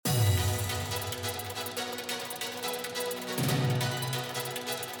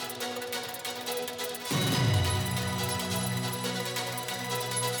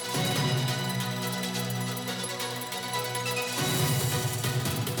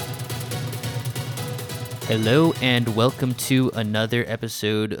Hello and welcome to another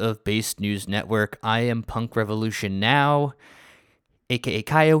episode of Based News Network. I am Punk Revolution Now, aka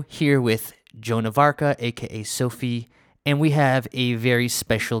Kaio, here with Jonah Varka, aka Sophie, and we have a very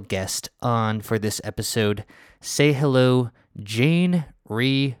special guest on for this episode. Say hello, Jane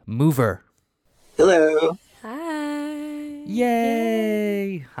Remover. Hello. Hi.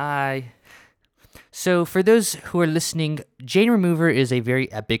 Yay! Hi. So, for those who are listening, Jane Remover is a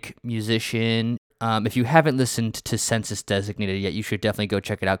very epic musician. If you haven't listened to Census Designated yet, you should definitely go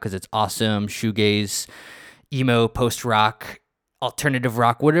check it out because it's awesome. Shoegaze, emo, post-rock, alternative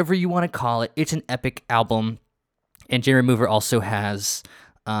rock, whatever you want to call it. It's an epic album. And Jane Remover also has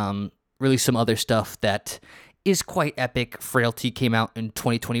really some other stuff that is quite epic. Frailty came out in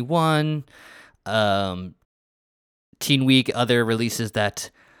 2021. Teen Week, other releases that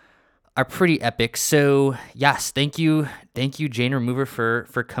are pretty epic. So yes, thank you, Jane Remover,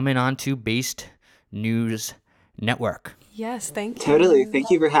 for coming on to Based News Network. Yes, thank you. Totally. Thank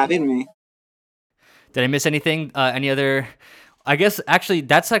you for having me. Did I miss anything? Any other? I guess actually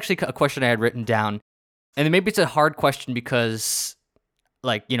that's actually a question I had written down, and maybe it's a hard question because,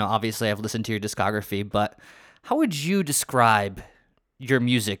 obviously I've listened to your discography, but how would you describe your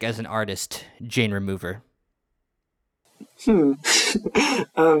music as an artist, Jane Remover?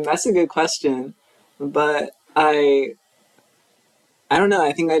 That's a good question, but I don't know.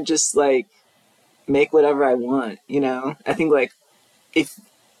 I think I just make whatever I want. I think I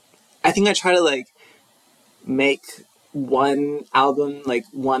try to make one album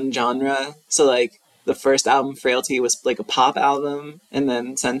one genre. So the first album, Frailty, was a pop album, and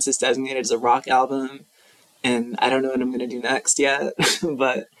then Census Designated is a rock album, and I don't know what I'm gonna do next yet,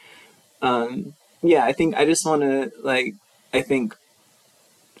 but yeah, I think I just want to I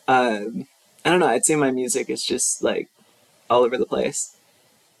don't know. I'd say my music is just all over the place.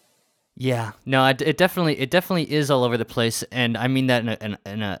 Yeah, no, it definitely is all over the place, and I mean that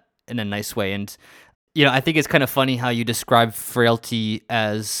in a nice way. And I think it's kind of funny how you describe Frailty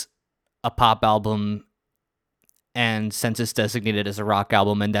as a pop album and Census Designated as a rock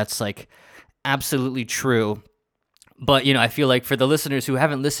album, and that's absolutely true. But I feel like for the listeners who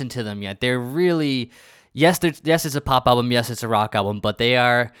haven't listened to them yet, they're really yes, it's a pop album, yes, it's a rock album, but they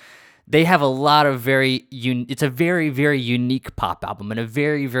have a lot of it's a very, very unique pop album and a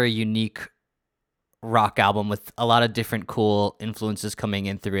very, very unique rock album with a lot of different cool influences coming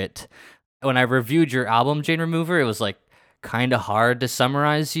in through it. When I reviewed your album, Jane Remover, it was kind of hard to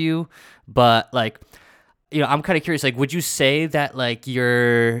summarize you, but I'm kind of curious, would you say that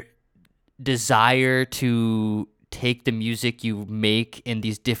your desire to take the music you make in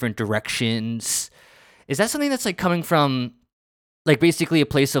these different directions, is that something that's coming from basically a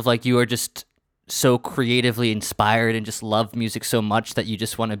place of you are just so creatively inspired and just love music so much that you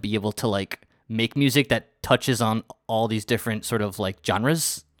just want to be able to make music that touches on all these different sort of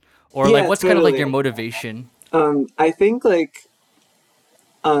genres? Or Yeah, what's totally. kind of your motivation? I think I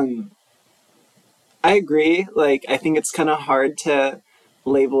agree. I think it's kind of hard to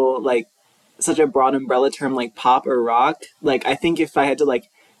label such a broad umbrella term like pop or rock. I think if I had to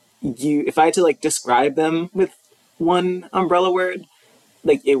if I had to describe them with one umbrella word,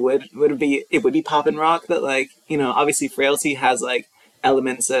 it would be pop and rock. But obviously Frailty has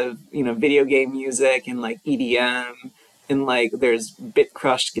elements of video game music and EDM, and there's bit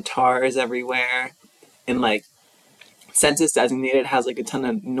crushed guitars everywhere, and Census Designated has a ton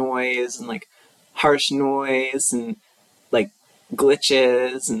of noise and harsh noise and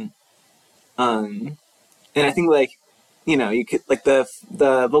glitches, and I think you could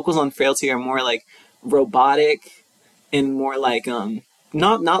the vocals on Frailty are more robotic and more not a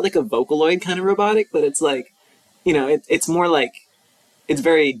Vocaloid kind of robotic, but it's it's more it's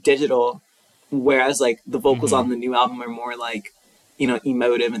very digital, whereas the vocals on the new album are more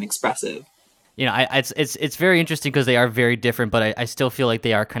emotive and expressive. It's very interesting because they are very different, but I still feel like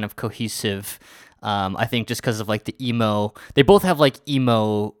they are kind of cohesive. I think just because of the emo, they both have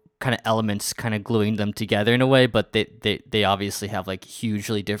emo kind of elements kind of gluing them together in a way, but they obviously have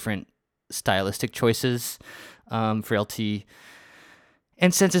hugely different stylistic choices. Frailty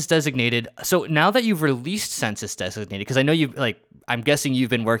and Census Designated. So now that you've released Census Designated, because I know I'm guessing you've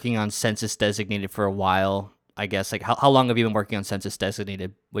been working on Census Designated for a while. I guess how long have you been working on Census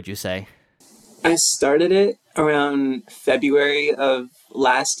Designated, would you say? I started it around February of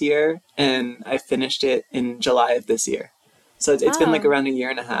last year, and I finished it in July of this year. So it's been around a year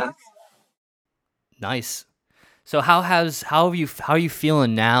and a half. Nice. So how are you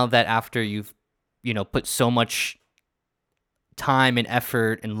feeling now that after you've put so much time and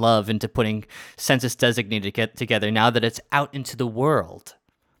effort and love into putting Census Designated together, now that it's out into the world,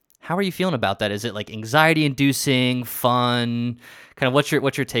 How are you feeling about that? Is it like anxiety inducing, fun? Kind of what's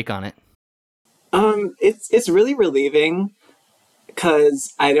your take on it? It's really relieving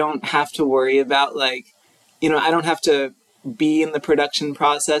because I don't have to worry about like, I don't have to be in the production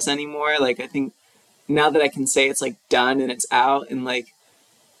process anymore. Like I think now that I can say it's like done and it's out and like,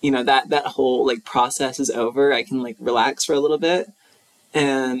 that whole like process is over, I can like relax for a little bit.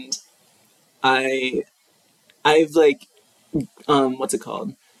 And I I've like what's it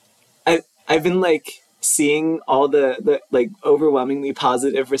called? I've been like seeing all the like overwhelmingly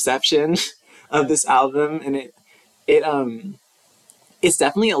positive reception of this album, and it it's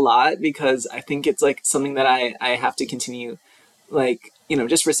definitely a lot because I think it's like something that I have to continue, like,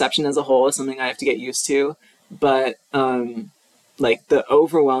 just reception as a whole is something I have to get used to. But like the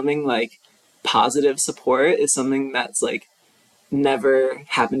overwhelming like positive support is something that's like never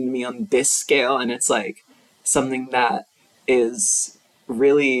happened to me on this scale, and it's like something that is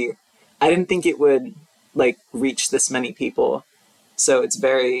really, I didn't think it would like reach this many people. So it's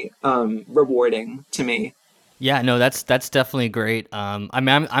very rewarding to me. Yeah, no, that's definitely great. I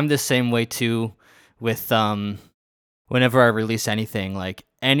mean, I'm the same way too with whenever I release anything, like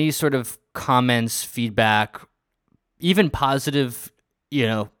any sort of comments, feedback, even positive,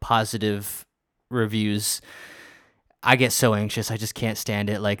 positive reviews. I get so anxious. I just can't stand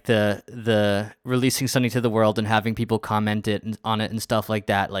it. Like the releasing something to the world and having people comment on it and stuff like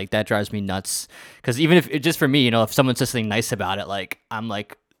that. Like that drives me nuts. Because even if just for me, if someone says something nice about it, like I'm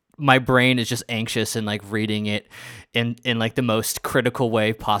like my brain is just anxious and like reading it in like the most critical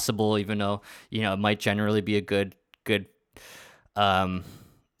way possible. Even though it might generally be um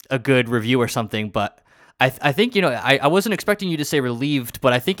a good review or something, but. I think, I wasn't expecting you to say relieved,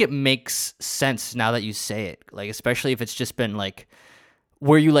 but I think it makes sense now that you say it. Like, especially if it's just been like,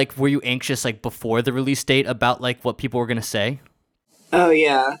 were you anxious like before the release date about like what people were going to say? Oh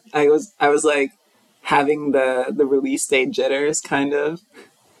yeah, I was like having the release date jitters kind of.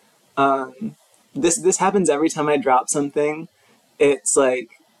 This happens every time I drop something. It's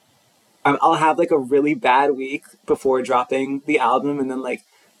like I'll have like a really bad week before dropping the album, and then like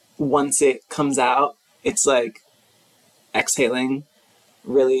once it comes out, it's like exhaling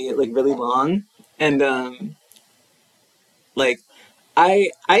really long. And like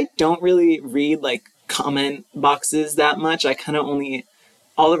I don't really read like comment boxes that much. I kind of only,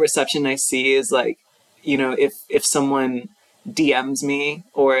 all the reception I see is like, if someone DMs me,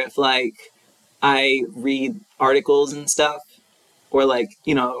 or if like I read articles and stuff, or like,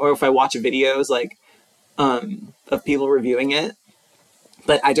 or if I watch videos like of people reviewing it.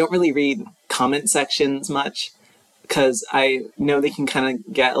 But I don't really read comment sections much because I know they can kind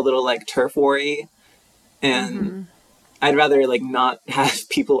of get a little like turf war-y, and I'd rather like not have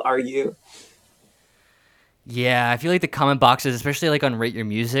people argue. Yeah, I feel like the comment boxes, especially like on Rate Your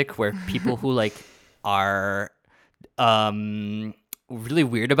Music, where people who like are really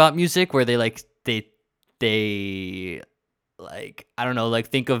weird about music, where they like, I don't know, like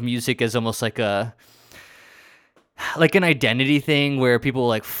think of music as almost like an identity thing where people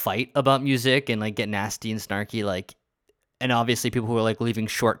like fight about music and like get nasty and snarky, like, and obviously people who are like leaving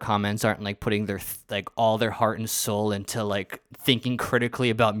short comments aren't like putting their like all their heart and soul into like thinking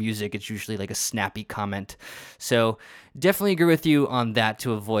critically about music. It's usually like a snappy comment. So definitely agree with you on that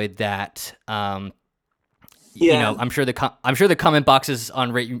to avoid that. Yeah. I'm sure the comment boxes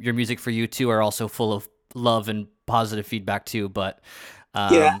on Rate Your Music for you too are also full of love and positive feedback too, but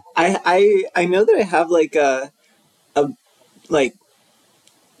Yeah, I know that I have like a like,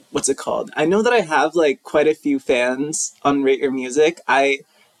 what's it called? I know that I have like quite a few fans on Rate Your Music. I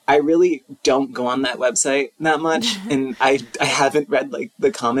really don't go on that website that much, and I haven't read like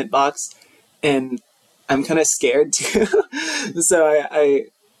the comment box, and I'm kind of scared too. So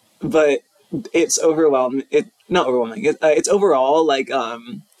but it's overwhelming. It not overwhelming. It's overall like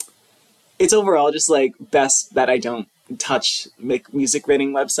it's overall just like best that I don't touch like music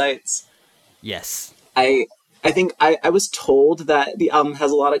rating websites. yes. I think I was told that the album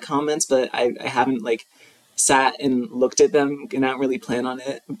has a lot of comments, but I haven't like sat and looked at them, and I don't really plan on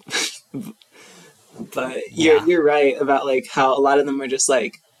it. But Yeah. you're right about like how a lot of them are just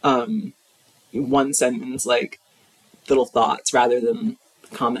like one sentence like little thoughts rather than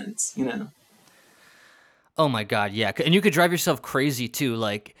comments. Oh my God, yeah. And you could drive yourself crazy too.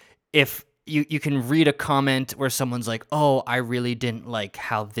 Like if you can read a comment where someone's like, "Oh, I really didn't like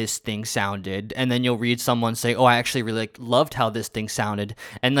how this thing sounded," and then you'll read someone say, "Oh, I actually really loved how this thing sounded,"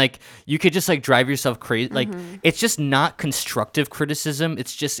 and like you could just like drive yourself crazy. Like it's just not constructive criticism.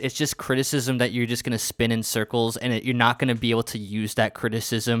 It's just criticism that you're just gonna spin in circles, and you're not gonna be able to use that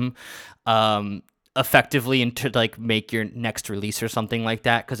criticism effectively and to like make your next release or something like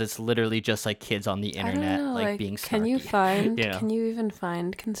that, because it's literally just like kids on the I don't internet know. like being Can snarky. You know? can you even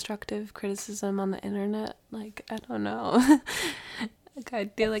find constructive criticism on the internet? Like, I don't know. Like, I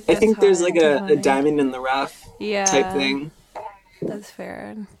feel like I that's think there's hard like to a find. diamond in the rough type Yeah, thing. that's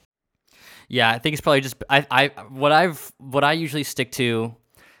fair. Yeah, I think it's probably just what I usually stick to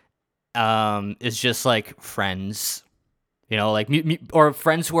is just like friends, you know, like or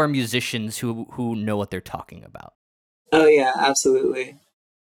friends who are musicians who know what they're talking about. Oh yeah, absolutely.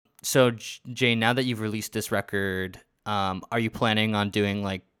 So Jane, now that you've released this record, are you planning on doing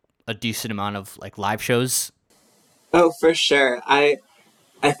like a decent amount of like live shows? Oh, for sure. I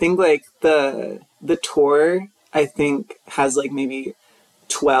think like the tour I think has like maybe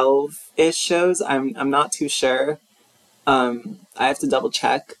 12-ish shows. I'm not too sure. I have to double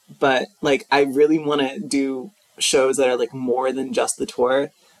check, but like I really want to do shows that are like more than just the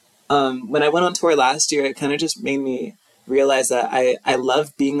tour. When I went on tour last year, it kind of just made me realize that I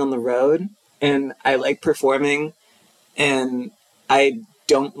love being on the road and I like performing and I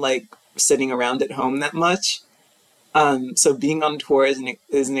don't like sitting around at home that much. So being on tour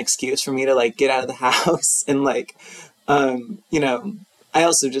is an excuse for me to like get out of the house and like, you know, I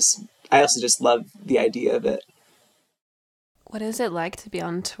also just I also just love the idea of it. What is it like to be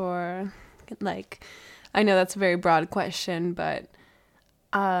on tour? Like, I know that's a very broad question, but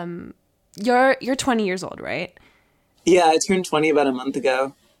you're 20 years old, right? Yeah, I turned 20 about a month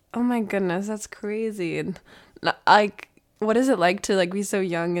ago. Oh my goodness, that's crazy. And like, what is it like to like be so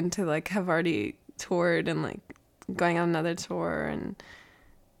young and to like have already toured and like going on another tour, and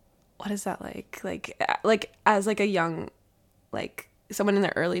what is that like? Like as like a young, like someone in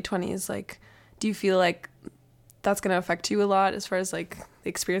their early 20s, like do you feel like that's going to affect you a lot as far as like the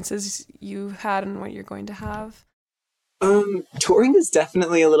experiences you've had and what you're going to have? Touring is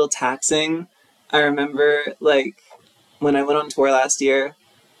definitely a little taxing. I remember like when I went on tour last year,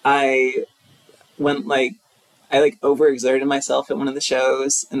 I went like I like overexerted myself at one of the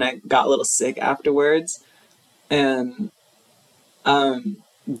shows and I got a little sick afterwards. And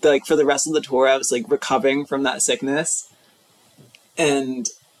like for the rest of the tour I was like recovering from that sickness. And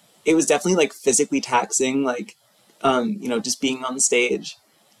it was definitely like physically taxing, like you know, just being on stage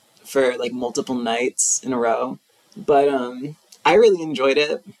for like multiple nights in a row. But I really enjoyed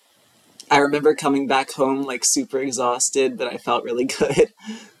it. I remember coming back home like super exhausted, but I felt really good.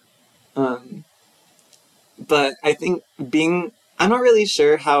 Um, but I think I'm not really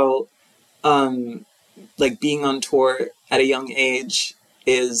sure how um, like being on tour at a young age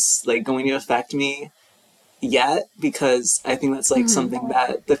is like going to affect me yet, because I think that's like something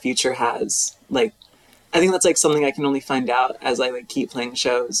that the future has. Like, I think that's like something I can only find out as I like keep playing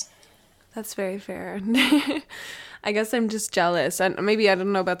shows. That's very fair. I guess I'm just jealous. And maybe I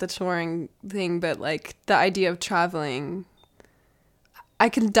don't know about the touring thing, but like the idea of traveling, I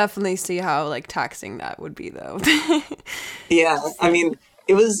can definitely see how like taxing that would be though. Yeah, I mean,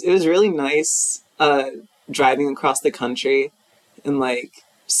 it was really nice driving across the country and like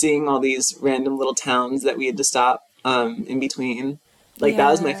seeing all these random little towns that we had to stop in between. Like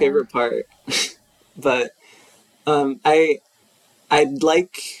that was my Yeah. favorite part. But I'd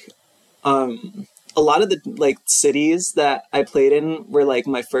like a lot of the like cities that I played in were like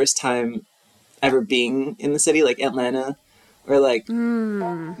my first time ever being in the city, like Atlanta, or like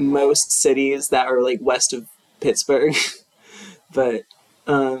most cities that are like west of Pittsburgh. But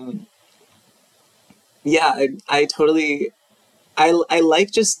um, yeah, I totally I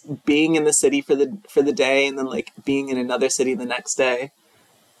like just being in the city for the day and then like being in another city the next day,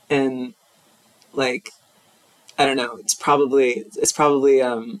 and like I don't know, it's probably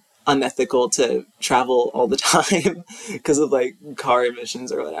unethical to travel all the time because of like car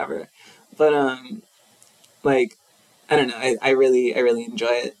emissions or whatever. But like I don't know, I really enjoy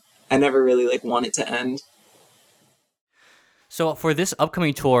it. I never really like want it to end. So for this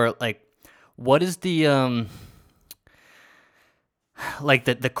upcoming tour, like, what is the like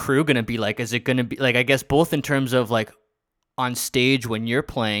the crew gonna be like? Is it gonna be like, I guess both in terms of like on stage when you're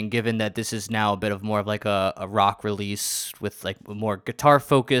playing, given that this is now a bit of more of like a rock release with like more guitar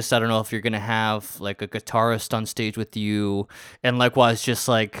focus. I don't know if you're gonna have like a guitarist on stage with you, and likewise just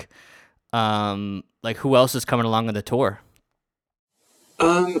like who else is coming along on the tour?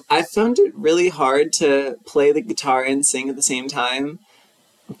 I found it really hard to play the guitar and sing at the same time,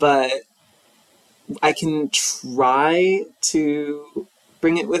 but I can try to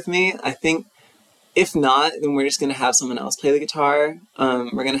bring it with me. I think if not, then we're just gonna have someone else play the guitar.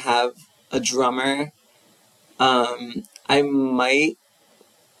 We're gonna have a drummer. I might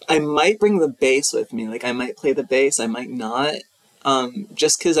bring the bass with me. Like I might play the bass, I might not.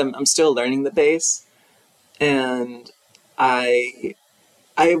 just because I'm still learning the bass, and I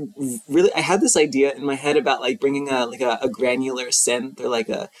I I had this idea in my head about like bringing a granular synth,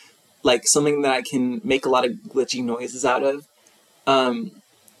 or like something that I can make a lot of glitchy noises out of, um,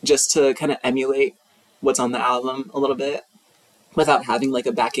 just to kind of emulate what's on the album a little bit without having like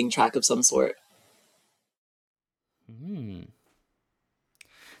a backing track of some sort. Hmm.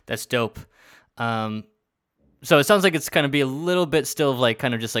 That's dope. Um, so it sounds like it's going to be a little bit still of like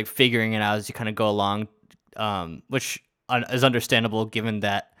kind of just like figuring it out as you kind of go along, which is understandable given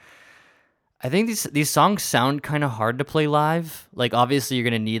that I think these songs sound kind of hard to play live. Like obviously you're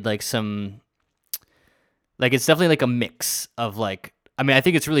going to need like some, like it's definitely like a mix of like, I mean I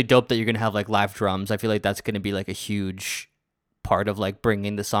think it's really dope that you're going to have like live drums. I feel like that's going to be like a huge part of like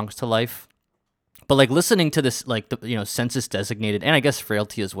bringing the songs to life. But like listening to this, like the census designated, and I guess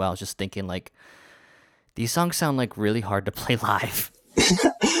frailty as well. Just thinking like these songs sound like really hard to play live.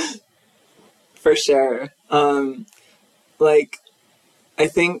 For sure. Like I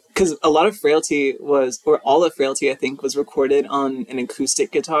think because a lot of frailty or all of frailty, I think, was recorded on an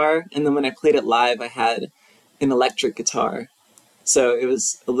acoustic guitar, and then when I played it live, I had an electric guitar. So it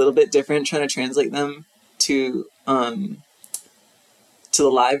was a little bit different trying to translate them to the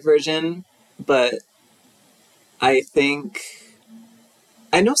live version, but I think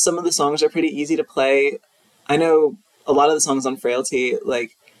I know some of the songs are pretty easy to play. I know a lot of the songs on Frailty,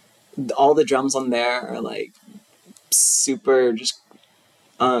 like all the drums on there are like super just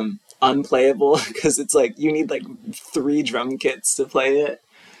unplayable because it's like you need like 3 drum kits to play it.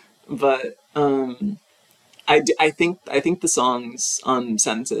 But I think the songs on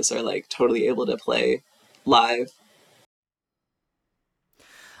Census are like totally able to play live.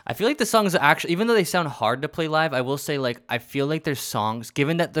 I feel like the songs are actually, even though they sound hard to play live, I will say like I feel like there's songs,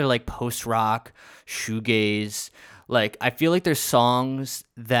 given that they're like post rock, shoegaze, like I feel like there's songs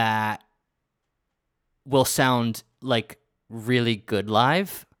that will sound like really good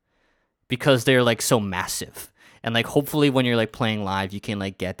live because they're like so massive. And like hopefully when you're like playing live, you can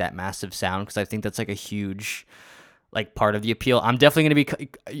like get that massive sound because I think that's like a huge like part of the appeal. I'm definitely gonna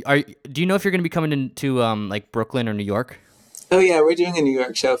be. Do you know if you're gonna be coming into like Brooklyn or New York? Oh yeah, we're doing a New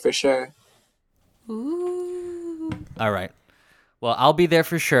York show for sure. Ooh. All right. Well, I'll be there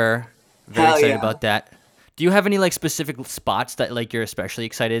for sure. Very Hell excited yeah. about that. Do you have any like specific spots that like you're especially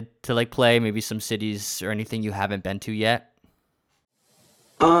excited to like play? Maybe some cities or anything you haven't been to yet?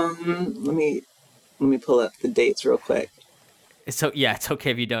 Let me pull up the dates real quick. It's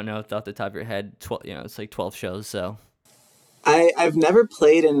okay if you don't know off the top of your head. 12, it's like 12 shows, so. I've never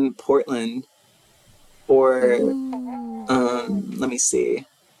played in Portland or Ooh. let me see.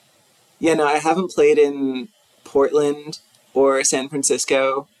 Yeah, no, I haven't played in Portland or San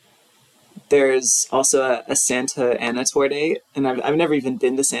Francisco. There's also a Santa Ana tour date, and I've never even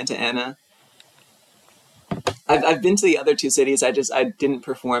been to Santa Ana. I've been to the other 2 cities. I didn't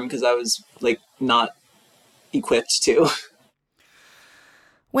perform because I was like not equipped to.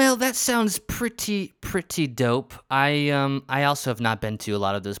 Well, that sounds pretty dope. I also have not been to a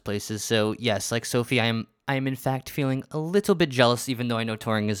lot of those places, so yes, like Sophie, I am in fact feeling a little bit jealous, even though I know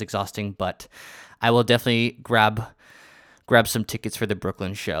touring is exhausting. But I will definitely grab some tickets for the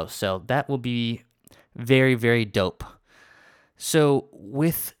Brooklyn show. So that will be very dope. So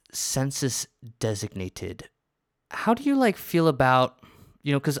with census designated, how do you like feel about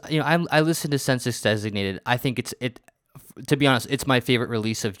because I listen to census designated. I think it to be honest, it's my favorite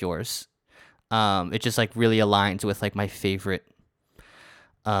release of yours. It just like really aligns with like my favorite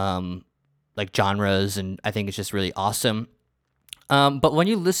um like genres, and I think it's just really awesome. But when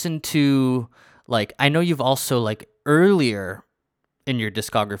you listen to like, I know you've also like earlier in your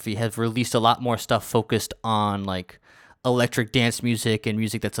discography have released a lot more stuff focused on like electric dance music and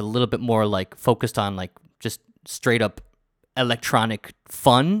music that's a little bit more like focused on like just straight up electronic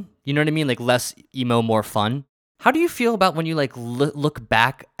fun. You know what I mean? Like less emo, more fun. How do you feel about when you like look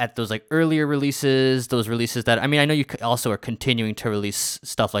back at those like earlier releases, those releases that, I mean, I know you also are continuing to release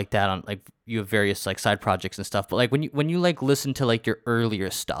stuff like that on like you have various like side projects and stuff, but like when you like listen to like your earlier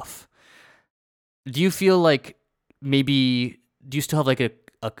stuff, do you feel like maybe do you still have like a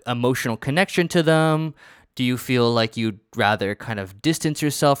emotional connection to them? Do you feel like you'd rather kind of distance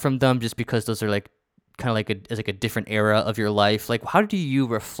yourself from them just because those are like kind of like as like a different era of your life? Like how do you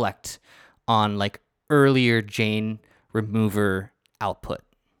reflect on like earlier Jane Remover output?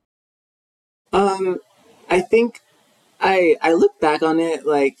 I think I look back on it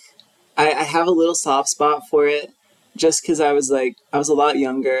like I have a little soft spot for it just because I was a lot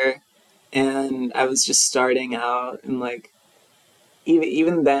younger and I was just starting out, and like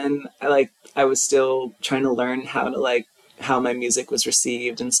even then I was still trying to learn how my music was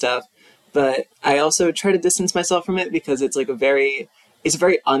received and stuff. But I also try to distance myself from it because it's like it's a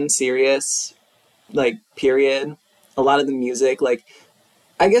very unserious like period. A lot of the music, like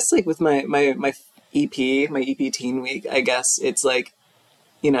I guess like with my EP Teen Week, I guess it's like,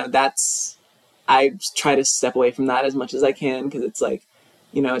 that's, I try to step away from that as much as I can because it's like,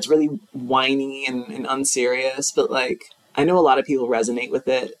 it's really whiny and unserious, but like I know a lot of people resonate with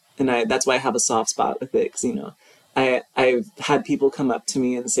it, and that's why I have a soft spot with it because I've had people come up to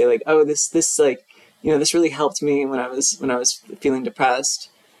me and say like, oh, this like, this really helped me when I was feeling depressed,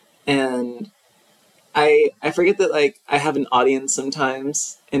 and I forget that like I have an audience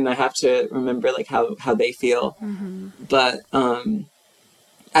sometimes, and I have to remember like how they feel, but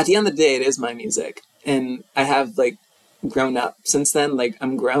at the end of the day, it is my music, and I have like grown up since then. Like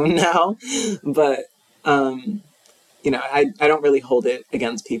I'm grown now, but I don't really hold it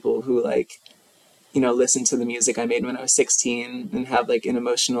against people who like, listen to the music I made when I was 16 and have like an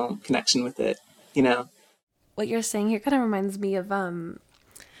emotional connection with it, What you're saying here kind of reminds me of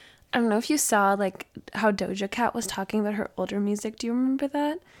I don't know if you saw like how Doja Cat was talking about her older music. Do you remember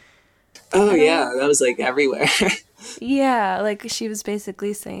that? Oh yeah, that was like everywhere. Yeah, like she was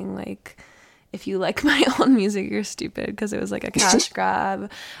basically saying like, if you like my old music, you're stupid because it was like a cash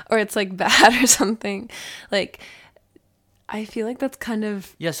grab or it's like bad or something. Like, I feel like that's kind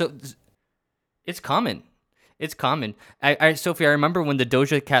of... Yeah, so it's common. It's common. Sophie, I remember when the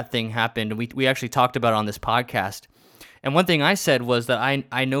Doja Cat thing happened, we actually talked about it on this podcast. And one thing I said was that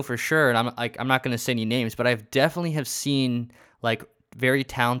I know for sure, and I'm not going to say any names, but I've definitely have seen like very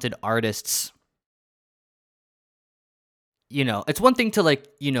talented artists. It's one thing to like,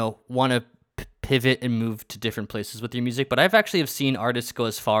 want to pivot and move to different places with your music, but I've actually have seen artists go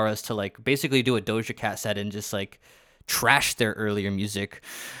as far as to like basically do a Doja Cat set and just like trash their earlier music,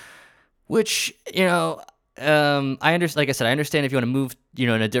 which, I understand. Like I said, I understand if you want to move, in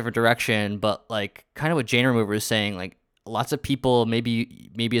a different direction, but like kind of what Jane Remover is saying, like lots of people, maybe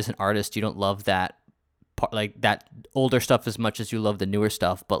as an artist, you don't love that part, like that older stuff as much as you love the newer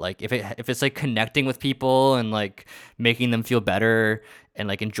stuff. But like if it's like connecting with people and like making them feel better and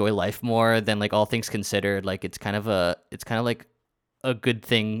like enjoy life more, then like all things considered, like it's kind of like a good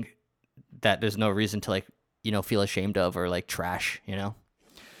thing that there's no reason to like, feel ashamed of or like trash,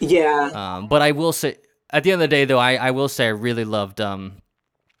 Yeah. But I will say, at the end of the day, though, I will say I really loved,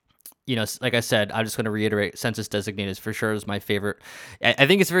 like I said, I'm just going to reiterate, Census Designated for sure is my favorite. I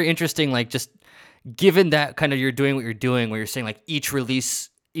think it's very interesting, like just given that kind of you're doing what you're doing, where you're saying like each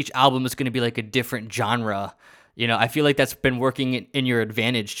album is going to be like a different genre. I feel like that's been working in your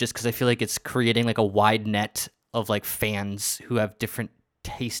advantage just because I feel like it's creating like a wide net of like fans who have different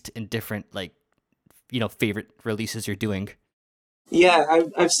taste and different like, favorite releases you're doing. Yeah,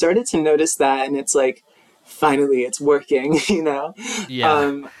 I've started to notice that, and it's like, finally, it's working. Yeah.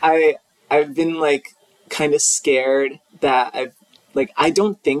 I've been like kind of scared that I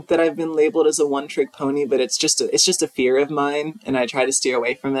don't think that I've been labeled as a one-trick pony, but it's just a fear of mine, and I try to steer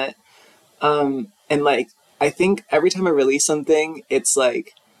away from it. And like I think every time I release something, it's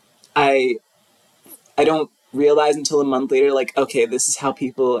like I don't realize until a month later, like, okay, this is how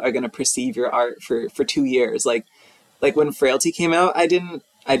people are gonna perceive your art for 2 years. Like when Frailty came out, I didn't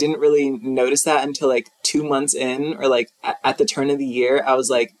really notice that until like 2 months in, or like at the turn of the year. I was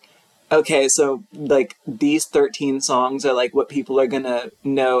like, okay, so like these 13 songs are like what people are gonna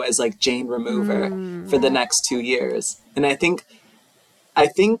know as like Jane Remover for the next 2 years. And I think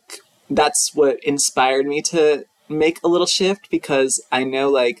that's what inspired me to make a little shift, because I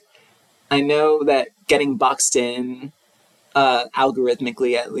know that getting boxed in,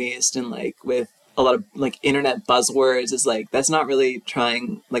 algorithmically at least, and like with a lot of like internet buzzwords is like, that's not really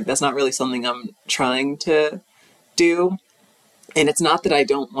something I'm trying to do. And it's not that I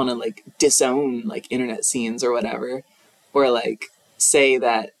don't want to like disown like internet scenes or whatever, or like say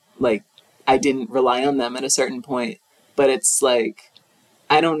that like I didn't rely on them at a certain point, but it's like,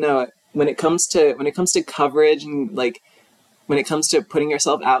 I don't know, when it comes to coverage, and like when it comes to putting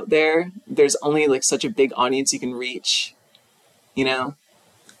yourself out there, there's only like such a big audience you can reach,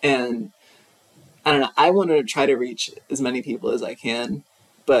 and I don't know, I want to try to reach as many people as I can,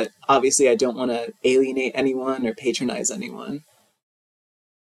 but obviously I don't want to alienate anyone or patronize anyone.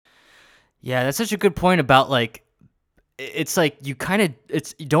 Yeah, that's such a good point about like, it's like you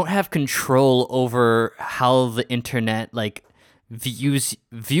don't have control over how the internet like views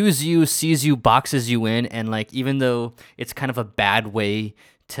you, sees you, boxes you in, and like even though it's kind of a bad way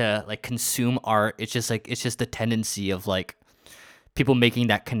to like consume art, it's just the tendency of like people making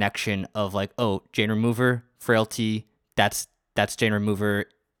that connection of like, oh, Jane Remover, Frailty, that's Jane Remover,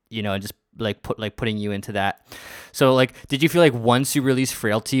 and just putting you into that. So like, did you feel like once you released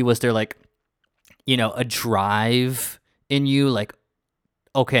Frailty, was there like, a drive in you, like,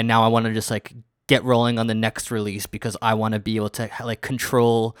 okay, now I want to just like get rolling on the next release because I want to be able to like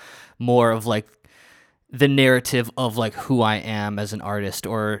control more of like the narrative of like who I am as an artist,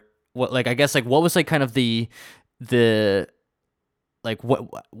 or what, like, I guess like what was like kind of the like what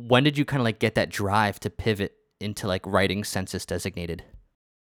when did you kind of like get that drive to pivot into like writing Census Designated?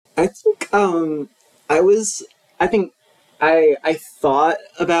 I think I was I think I thought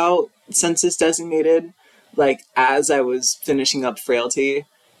about Census Designated like as I was finishing up Frailty,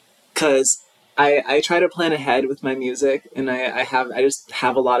 because I try to plan ahead with my music, and I just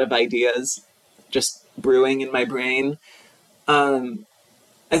have a lot of ideas just brewing in my brain. Um,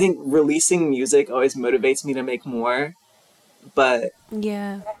 I think releasing music always motivates me to make more, but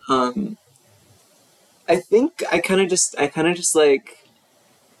Yeah. um, I think I kind of just like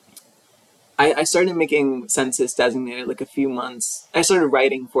I started making Census Designated like a few months. I started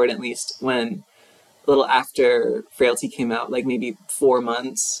writing for it at least when a little after Frailty came out, like maybe 4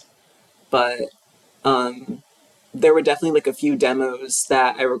 months. But um, there were definitely like a few demos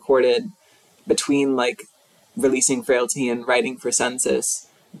that I recorded between like releasing Frailty and writing for Census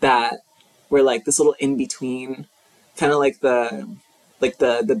that were like this little in between, kind of like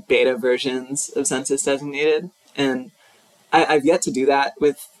the beta versions of Census Designated. And I've yet to do that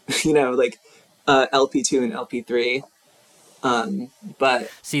with like LP2 and LP3.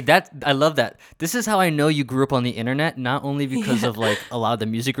 But See, that I love that. This is how I know you grew up on the internet, not only because of like a lot of the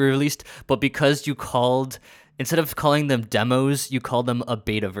music we released, but because you called, instead of calling them demos, you called them a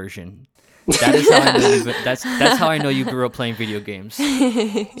beta version. That is how I know that's how I know you grew up playing video games.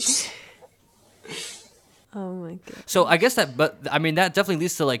 Oh my god. So I guess but I mean that definitely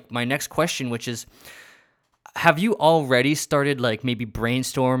leads to like my next question, which is, have you already started like maybe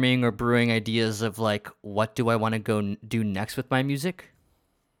brainstorming or brewing ideas of like, what do I want to do next with my music?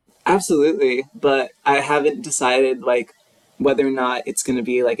 absolutely, but I haven't decided like whether or not it's going to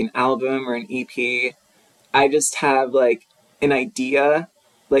be like an album or an EP. I just have like an idea,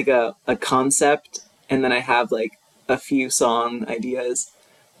 like a concept, and then I have like a few song ideas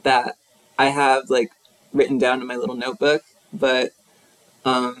that I have like written down in my little notebook. But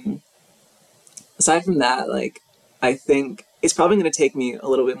um, aside from that, like I think it's probably going to take me a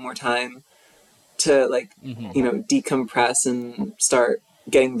little bit more time to like Hmm. decompress and start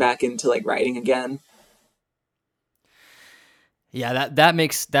getting back into like writing again. Yeah, that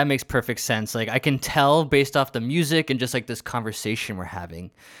makes perfect sense. Like I can tell based off the music and just like this conversation we're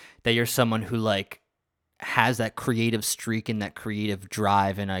having that you're someone who like has that creative streak and that creative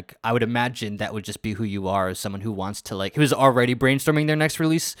drive, and like I would imagine that would just be who you are, as someone who wants to like, who's already brainstorming their next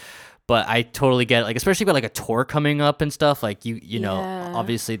release. But I totally get it, like especially about like a tour coming up and stuff, like you know, Yeah.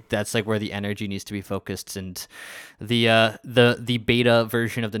 obviously that's like where the energy needs to be focused, and the beta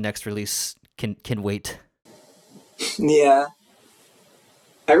version of the next release can wait. Yeah,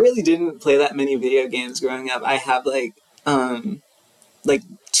 I really didn't play that many video games growing up. I have like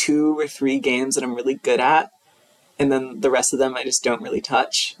 2 or 3 games that I'm really good at, and then the rest of them I just don't really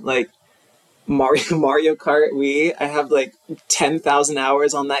touch. Like Mario Kart Wii, I have like 10,000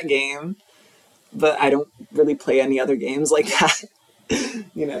 hours on that game, but I don't really play any other games like that.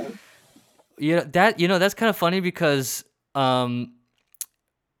 you know. That's kind of funny because um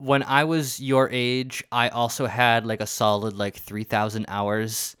when I was your age, I also had like a solid like 3,000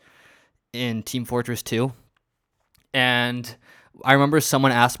 hours in Team Fortress 2. And I remember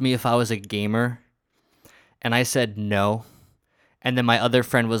someone asked me if I was a gamer, and I said no. And then my other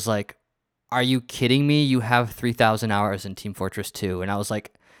friend was like, "Are you kidding me? You have 3,000 hours in Team Fortress 2." And I was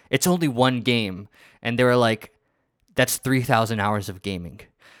like, "It's only one game." And they were like, "That's 3,000 hours of gaming."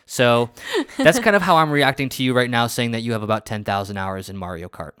 So that's kind of how I'm reacting to you right now, saying that you have about 10,000 hours in Mario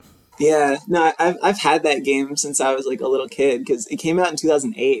Kart. Yeah, no, I've had that game since I was like a little kid because it came out in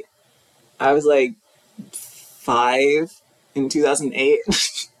 2008. I was like 5 in 2008.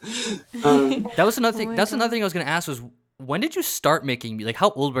 That was another Oh thing. my That's god. another thing I was gonna ask was, when did you start making like,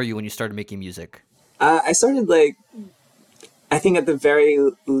 how old were you when you started making music? I started like I think at the very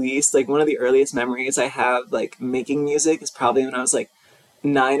least, like one of the earliest memories I have like making music is probably when I was like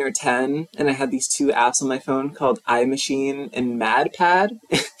 9 or 10, and I had these 2 apps on my phone called iMachine and MadPad,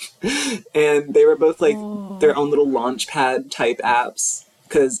 and they were both like their Oh. own little launchpad type apps.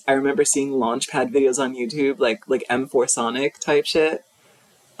 Because I remember seeing launchpad videos on YouTube, like M4 Sonic type shit,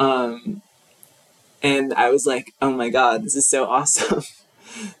 and I was like, oh my god, this is so awesome.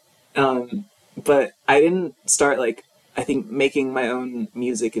 um, but I didn't start like I think making my own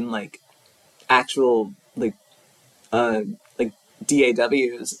music in like actual like uh like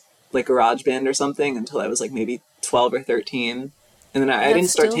DAWs like GarageBand or something until I was like maybe 12 or 13. And then I That's didn't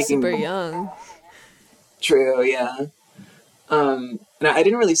start still taking. super young. True, yeah. And I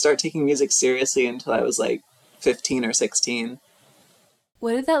didn't really start taking music seriously until I was like 15 or 16.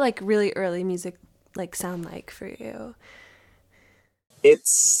 What did that like really early music like sound like for you?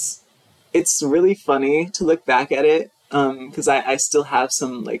 It's it's really funny to look back at it because I still have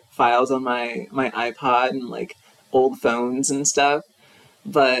some like files on my iPod and like old phones and stuff,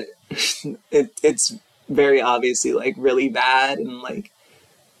 but it's very obviously like really bad and like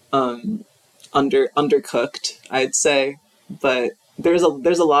undercooked, I'd say. But there's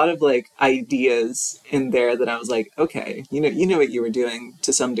a lot of like ideas in there that I was like, okay, you know what you were doing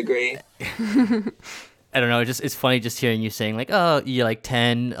to some degree. I don't know, it's funny just hearing you saying like, oh, you're like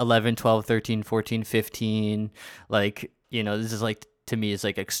 10, 11, 12, 13, 14, 15. Like, this is like, to me, it's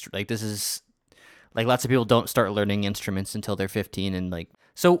like, like this is, like lots of people don't start learning instruments until they're 15. And like,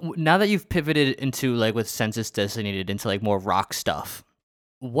 so now that you've pivoted into like with Census Designated into like more rock stuff,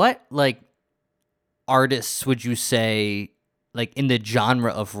 what like artists would you say like in the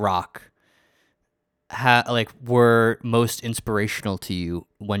genre of rock like were most inspirational to you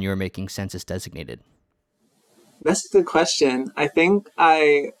when you were making Census Designated? That's a good question. I think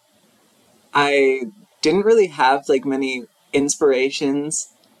I didn't really have like many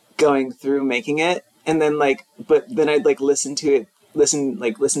inspirations going through making it, and then like but then I'd like listen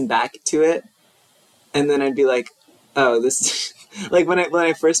back to it, and then I'd be like, oh, this like when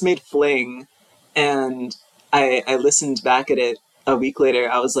I first made Fling, and I listened back at it a week later,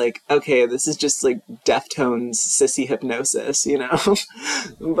 I was like, okay, this is just like Deftones sissy hypnosis,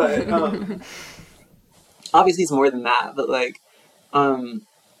 but obviously it's more than that, but like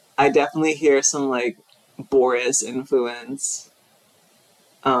I definitely hear some like Boris influence.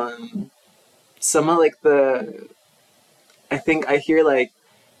 Some of like I think I hear like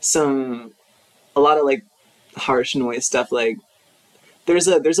a lot of like harsh noise stuff. Like there's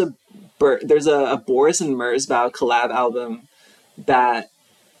a Boris and Merzbow collab album that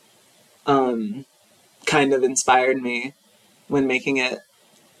kind of inspired me when making it.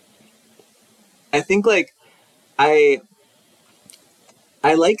 I think like I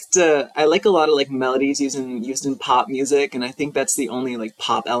I like a lot of like melodies used in pop music, and I think that's the only like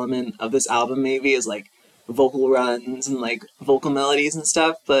pop element of this album maybe is like vocal runs and like vocal melodies and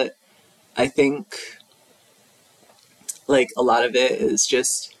stuff. But I think like a lot of it is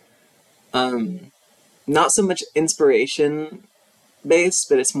just not so much inspiration based,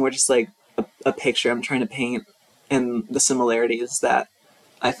 but it's more just like a picture I'm trying to paint and the similarities that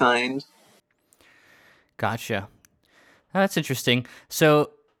I find. Gotcha. Oh, that's interesting.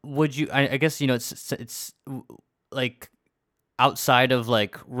 So, would you? I guess it's like outside of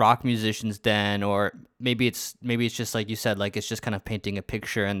like rock musicians, then, or maybe it's just like you said, like it's just kind of painting a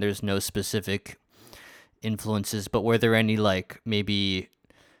picture, and there's no specific influences. But were there any like maybe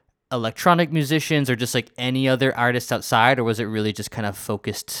electronic musicians or just like any other artists outside, or was it really just kind of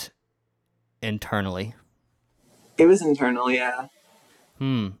focused internally? It was internal, yeah.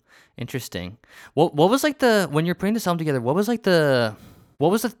 Hmm. Interesting. What was like the when you're putting this album together? What was the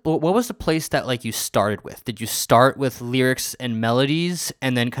place that like you started with? Did you start with lyrics and melodies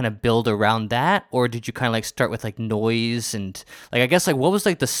and then kind of build around that, or did you kind of like start with like noise and like I guess like what was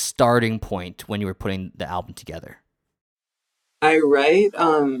like the starting point when you were putting the album together? I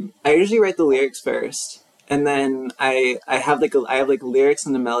usually write the lyrics first, and then I have like lyrics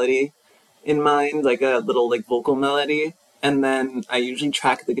and a melody in mind, like a little like vocal melody, and then I usually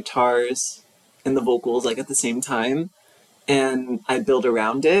track the guitars and the vocals like at the same time, and I build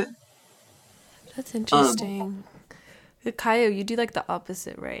around it. That's Um, interesting. Kaio, you do like the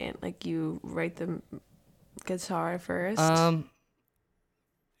opposite, right? Like you write the guitar first. Um,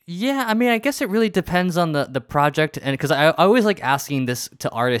 yeah, I mean, I guess it really depends on the project, and because I always like asking this to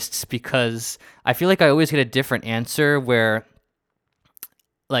artists because I feel like I always get a different answer where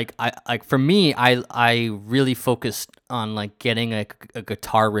like I like for me I really focused on like getting a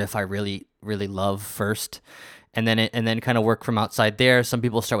guitar riff I really love first, and then kind of work from outside there. Some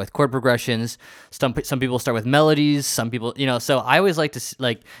people start with chord progressions, some people start with melodies, some people so I always like to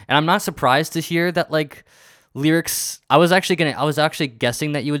like, and I'm not surprised to hear that like lyrics. I was actually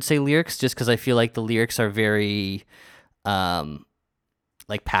guessing that you would say lyrics just because I feel like the lyrics are very um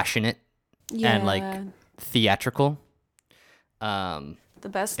like passionate and like Yeah, theatrical. Um the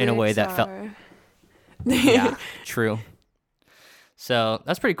best in a way lyrics that felt, are. yeah, true. So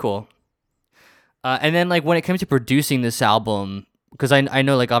that's pretty cool. And then like when it came to producing this album, because I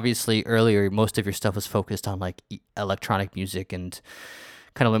know like obviously earlier most of your stuff was focused on like electronic music and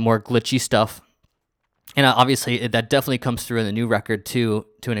kind of like more glitchy stuff. and obviously that definitely comes through in the new record too,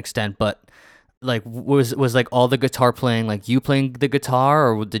 to an extent. But like, was like all the guitar playing like you playing the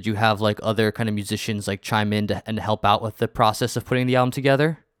guitar, or did you have like other kind of musicians like chime in and help out with the process of putting the album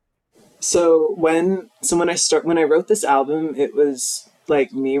together? When I wrote this album, it was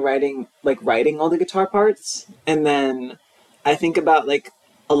like me writing all the guitar parts, and then I think about like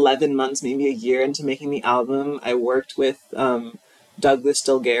 11 months, maybe a year into making the album, I worked with Douglas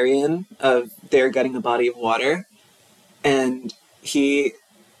Dilgarian of They're Gutting a Body of Water, and he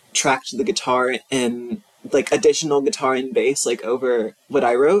tracked the guitar and like additional guitar and bass like over what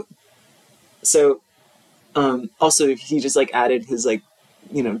I wrote. So also he just like added his like,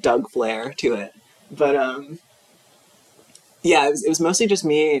 you know, Doug flair to it. But yeah, it was mostly just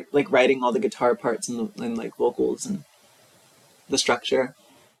me like writing all the guitar parts and like vocals and the structure.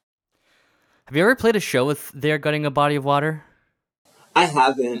 Have you ever played a show with They're Gutting a Body of Water? I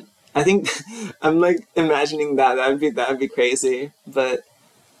haven't. I think I'm like imagining that'd be crazy, but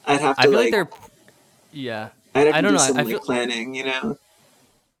I'd have to I feel like they're, yeah. I'd have I to don't do know. some like planning, you know.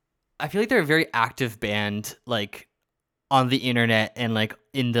 I feel like they're a very active band, like on the internet and like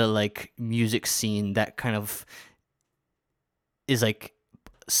in the like music scene that kind of is like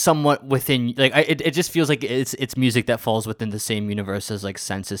somewhat within like it just feels like it's music that falls within the same universe as like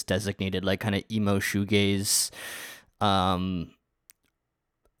Census Designated, like kind of emo shoegaze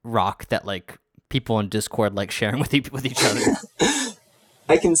rock that like people on Discord like sharing with each other.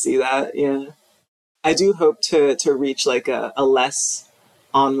 I can see that, yeah. I do hope to reach like a less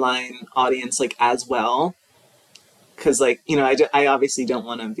online audience like as well, because like, you know, I obviously don't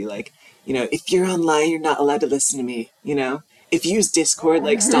want to be like, you know, if you're online you're not allowed to listen to me, you know, if you use Discord,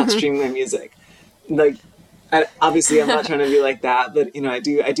 like stop streaming my music. Like obviously I'm not trying to be like that, but you know, I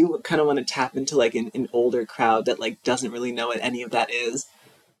do kind of want to tap into like an older crowd that like doesn't really know what any of that is.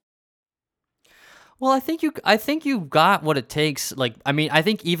 Well, I think you got what it takes. Like, I mean, I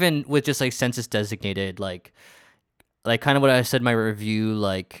think even with just like Census Designated, like kind of what I said in my review,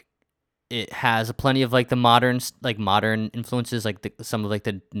 like it has plenty of like the modern influences, like some of like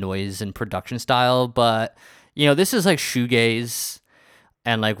the noise and production style. But you know, this is like shoegaze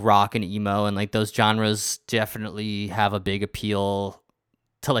and like rock and emo, and like those genres definitely have a big appeal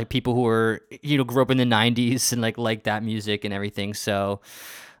to like people who are, you know, grew up in the '90s and like that music and everything. So,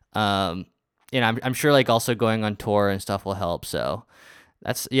 you know, I'm sure like also going on tour and stuff will help. So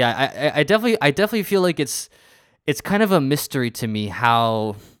that's, yeah, I definitely feel like it's kind of a mystery to me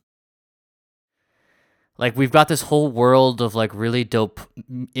how like we've got this whole world of like really dope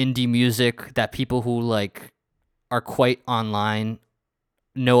indie music that people who like are quite online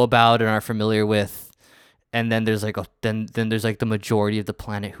know about and are familiar with, and then there's like then there's like the majority of the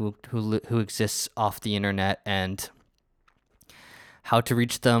planet who exists off the internet, and how to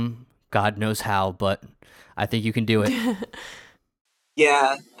reach them, God knows how, but I think you can do it.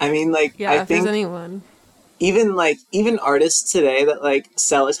 Yeah, I mean, like, Yeah, I if there's think anyone. even artists today that like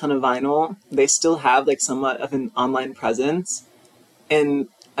sell a ton of vinyl, they still have like somewhat of an online presence, and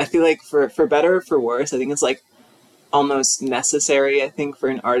I feel like for better or for worse, I think it's like almost necessary, I think, for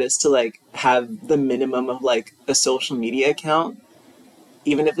an artist to like have the minimum of like a social media account,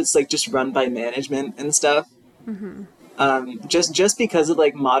 even if it's like just run by management and stuff. Just because of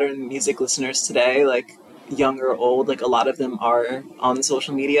like modern music listeners today, like young or old, like a lot of them are on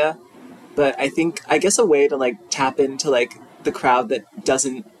social media. But I guess a way to like tap into like the crowd that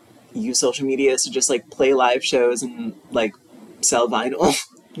doesn't use social media is to just like play live shows and like sell vinyl,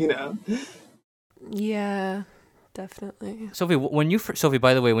 you know? Yeah, definitely. Sophie,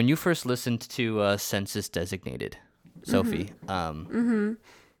 by the way, when you first listened to Census Designated, Sophie, I'm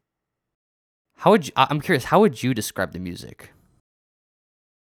curious, how would you describe the music?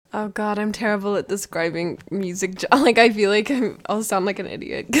 Oh God, I'm terrible at describing music. Like, I feel like I'll sound like an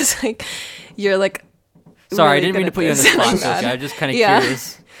idiot because like you're like. Sorry, really I didn't mean to put you on the spot, Sophie. I'm just kind of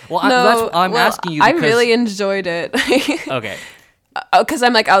curious. Well, No, I'm asking you I because... really enjoyed it. Okay. Because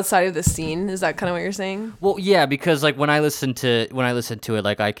I'm like outside of the scene. Is that kind of what you're saying? Well, yeah, because like when I listen to it,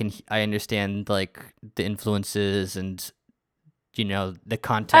 like I understand like the influences and, you know, the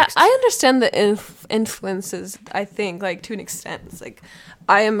context. I understand the influences. I think like to an extent. It's like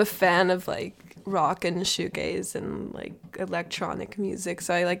I am a fan of like rock and shoegaze and like electronic music,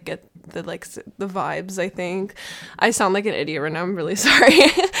 so I like get the the vibes. I think I sound like an idiot right now. I'm really sorry.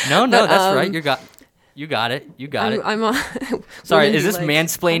 No, that's right. You got it. I'm on. Sorry, is this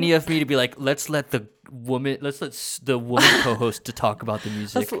mansplaining of me to be like, let's let the woman co-host to talk about the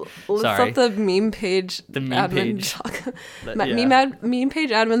music? Let's let the meme page admin talk. Meme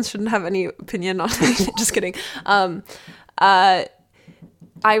page admins shouldn't have any opinion on it. Just kidding.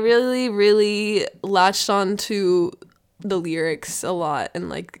 I really, really latched on to the lyrics a lot, and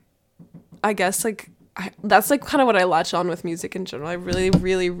like, I guess like that's like kind of what I latch on with music in general. I really,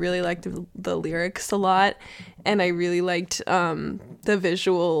 really, really liked the lyrics a lot, and I really liked the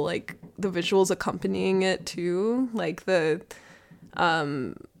visual, like the visuals accompanying it too, like the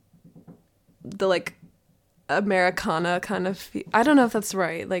like Americana kind of I don't know if that's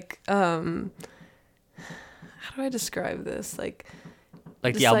right. Like how do I describe this? Like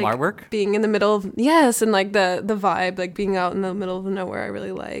the album artwork? Being in the middle of, yes, and like the vibe, like being out in the middle of nowhere. I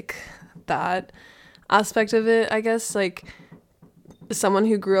really like that aspect of it, I guess. Like someone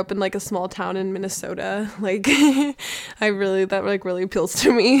who grew up in like a small town in Minnesota, like that like really appeals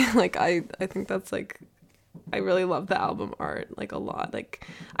to me. Like I think that's like, I really love the album art like a lot. Like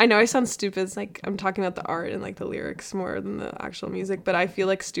I know I sound stupid, it's like I'm talking about the art and like the lyrics more than the actual music, but I feel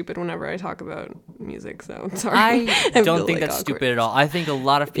like stupid whenever I talk about music, so sorry. I don't think that's awkward. Stupid at all. I think a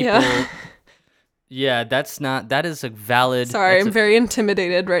lot of people yeah, that is a valid. Sorry, I'm very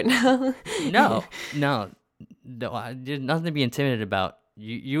intimidated right now. No, there's nothing to be intimidated about.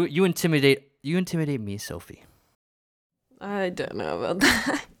 You intimidate me, Sophie. I don't know about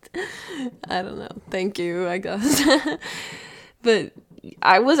that. I don't know. Thank you, I guess. But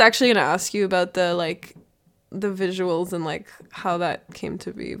I was actually gonna ask you about the visuals and like how that came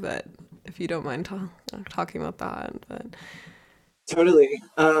to be, but if you don't mind talking about that, but. Totally.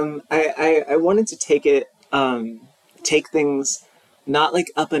 I wanted to take things not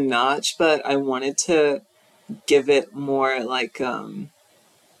like up a notch, but I wanted to give it more like, because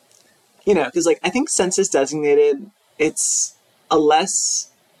like I think Census Designated, it's a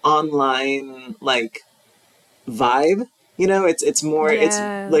less online like vibe. It's more it's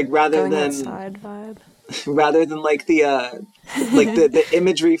like rather than outside vibe. Rather than like the like the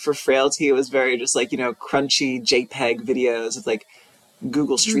imagery for Frailty, it was very just like crunchy JPEG videos of like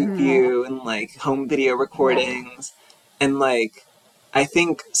Google Street View and like home video recordings. And like I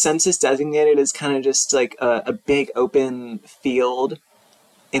think Census Designated is kind of just like a big open field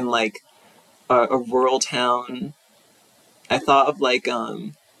in like a rural town. I thought of like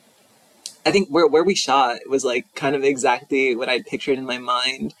I think where we shot was like kind of exactly what I'd pictured in my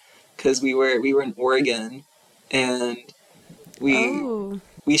mind, because we were in Oregon, and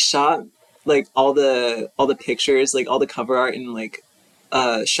we shot like all the pictures, like all the cover art and like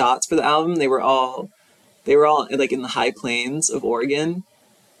shots for the album. They were all like in the high plains of Oregon,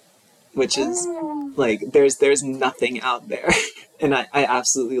 which is like there's nothing out there. And I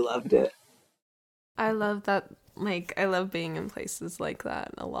absolutely loved it. I love that. Like I love being in places like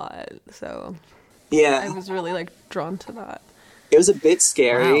that a lot, so yeah, I was really like drawn to that. It was a bit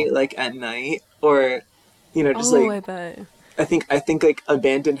scary, like at night, or just like I bet. I think like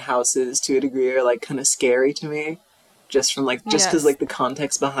abandoned houses to a degree are like kind of scary to me, just from like because like the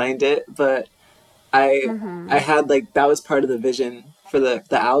context behind it. But I had like that was part of the vision for the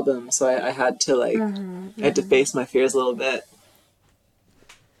album, so I had to like I had to face my fears a little bit.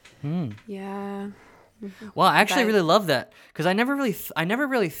 Yeah. Well, I actually really love that, because I never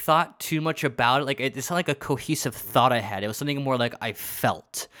really thought too much about it. Like it's not like a cohesive thought I had. It was something more like I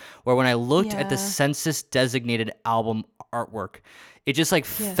felt. Where when I looked at the Census Designated album artwork, it just like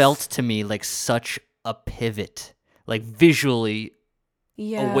felt to me like such a pivot, like visually,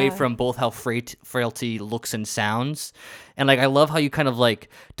 away from both how Frailty looks and sounds. And like I love how you kind of like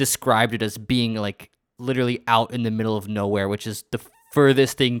described it as being like literally out in the middle of nowhere, which is the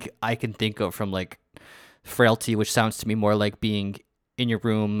furthest thing I can think of from like Frailty, which sounds to me more like being in your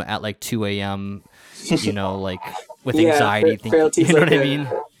room at like 2 a.m. Like with anxiety. Frailty's you know like what I mean?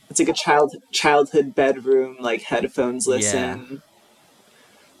 It's like a childhood bedroom, like headphones listen.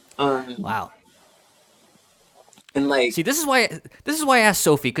 Wow. And like, see, this is why I asked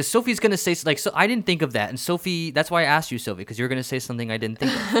Sophie, because Sophie's gonna say like, so I didn't think of that, and Sophie, that's why I asked you, Sophie, because you're gonna say something I didn't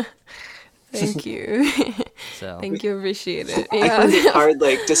think of. Thank you. So thank you, appreciate it. I find it hard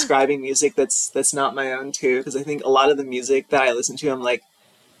like describing music that's not my own too, because I think a lot of the music that I listen to, I'm like,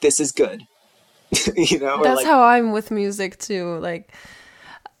 this is good. That's like, how I'm with music too. Like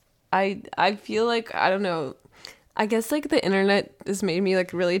I feel like, I don't know, I guess like the internet has made me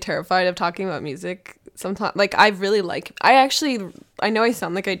like really terrified of talking about music sometimes. Like I know I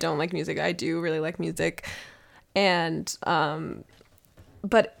sound like I don't like music. I do really like music, and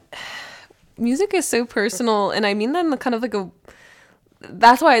but music is so personal, and I mean that in kind of like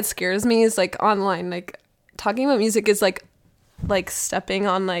that's why it scares me, is like online, like talking about music is like stepping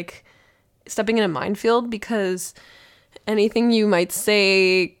in a minefield, because anything you might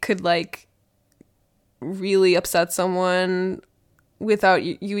say could like really upset someone without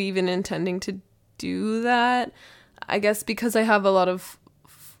you even intending to do that. I guess because I have a lot of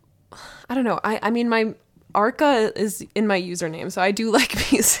I don't know. I mean, my Arca is in my username, so I do like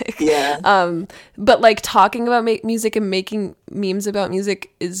music. Yeah. But like talking about music and making memes about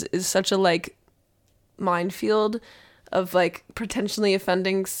music is such a like minefield of like potentially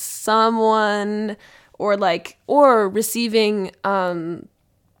offending someone or receiving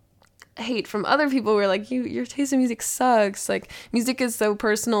hate from other people where like your taste in music sucks. Like music is so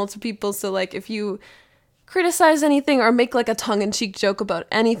personal to people, so like if you criticize anything or make like a tongue-in-cheek joke about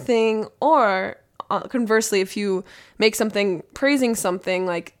anything, or conversely if you make something praising something,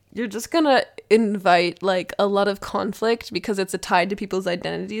 like you're just gonna invite like a lot of conflict because it's tied to people's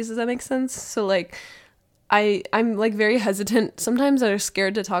identities. Does that make sense? So like I'm like very hesitant sometimes. I'm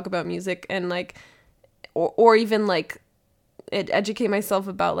scared to talk about music and like or even like educate myself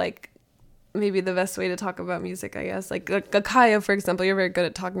about like maybe the best way to talk about music, I guess. Like Akaya, for example, you're very good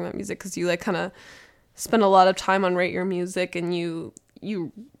at talking about music because you like kind of spend a lot of time on Rate Your Music, and you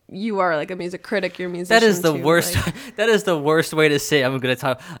are like a music critic. You're a musician. That is the too, worst. like. That is the worst way to say I'm gonna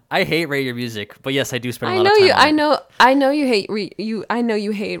talk. I hate Rate Your Music, but yes, I do spend a I lot know of time. you. on I it. know. I know you hate I know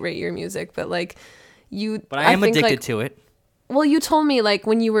you hate Rate Your Music, but like you. But I am think, addicted like, to it. Well, you told me like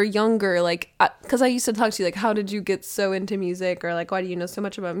when you were younger, like because I used to talk to you like, how did you get so into music, or like why do you know so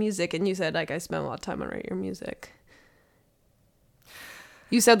much about music? And you said like I spent a lot of time on Rate Your Music.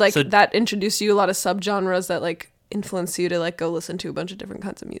 You said like So- that introduced you a lot of subgenres that like influenced you to like go listen to a bunch of different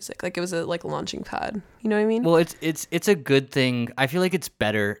kinds of music. Like it was a like launching pad. You know what I mean? Well, it's a good thing. I feel like it's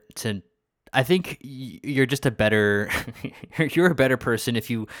better to. I think you're just a better. You're a better person if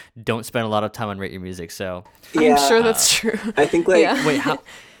you don't spend a lot of time on Rate Your Music. So Yeah. I'm sure that's true. I think like Yeah. wait, how?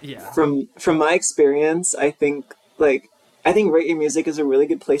 Yeah. from my experience, I think Rate Your Music is a really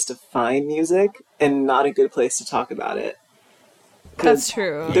good place to find music and not a good place to talk about it. 'Cause That's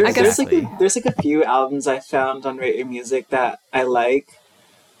true. There's, I guess Exactly. there's like a few albums I found on Rate Your Music that I like.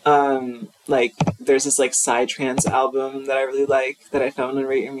 Like there's this like Psytrance album that I really like that I found on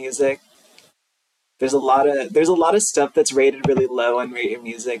Rate Your Music. There's a lot of stuff that's rated really low on Rate Your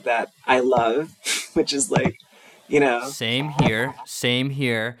Music that I love, which is like, you know, Same here. Same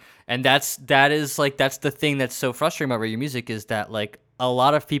here. And that's the thing that's so frustrating about Rate Your Music is that like a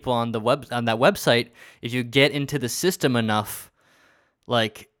lot of people on that website, if you get into the system enough,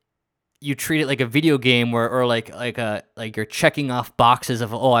 like you treat it like a video game or like you're checking off boxes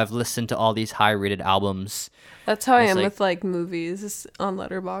of, oh, I've listened to all these high rated albums. that's how I It's am like- with like movies on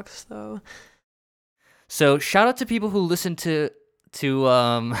Letterboxd though. So shout out to people who listen to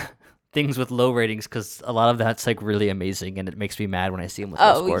things with low ratings, because a lot of that's like really amazing, and it makes me mad when I see them with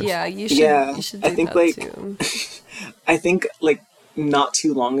low Oh scores. yeah, you should. Yeah, You should I do think, that like, too. I think like not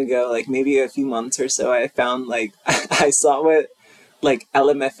too long ago, like maybe a few months or so, I found like I saw what like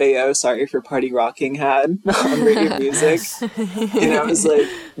LMFAO, Sorry for Party Rocking, had on Rate Your Music, and I was like,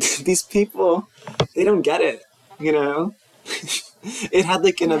 these people, they don't get it, you know. It had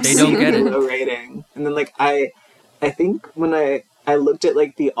like an don't obscenely get it. low rating, and then like I think when I looked at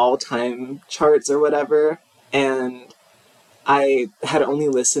like the all-time charts or whatever, and I had only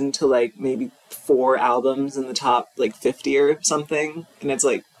listened to like maybe 4 albums in the top like 50 or something, and it's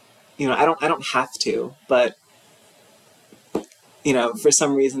like, you know, I don't have to, but you know, for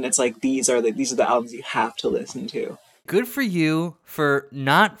some reason it's like these are the albums you have to listen to. Good for you for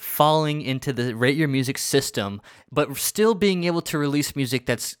not falling into the Rate Your Music system, but still being able to release music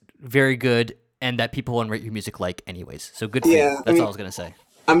that's very good and that people on Rate Your Music like anyways. So good for Yeah, you. I That's mean- all I was gonna say.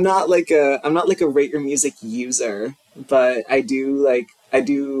 I'm not like a Rate Your Music user, but I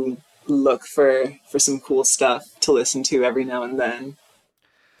do look for some cool stuff to listen to every now and then.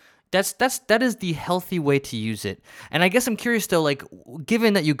 That is the healthy way to use it. And I guess I'm curious though, like,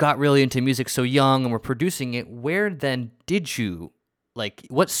 given that you got really into music so young and were producing it, where then did you, like,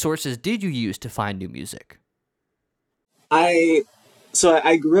 what sources did you use to find new music? I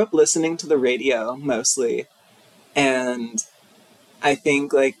grew up listening to the radio mostly, and I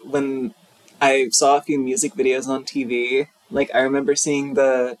think like when I saw a few music videos on TV, like I remember seeing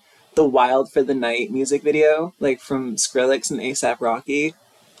the Wild for the Night music video, like from Skrillex and A$AP Rocky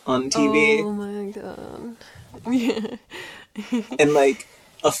on TV. Oh my god. Yeah. And like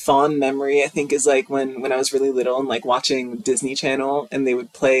a fond memory I think is like when I was really little and like watching Disney Channel and they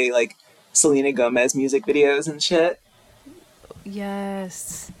would play like Selena Gomez music videos and shit.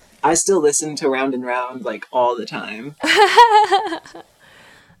 Yes. I still listen to Round and Round like all the time.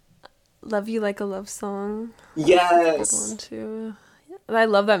 Love You Like a Love Song. Good Yes. one too. I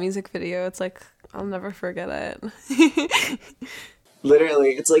love that music video. It's like I'll never forget it.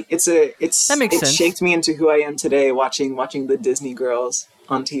 Literally, it's like it's That makes it sense. shaped me into who I am today watching the Disney girls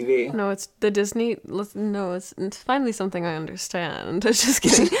on TV. No, it's the Disney. No, it's finally something I understand. Just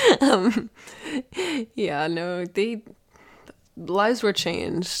kidding. Yeah, no, lives were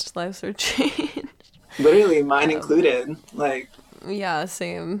changed. Lives were changed. Literally, mine included. Like, yeah,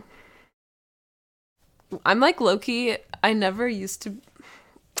 same. I'm like low-key, I never used to,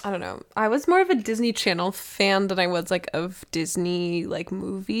 I don't know. I was more of a Disney Channel fan than I was like of Disney like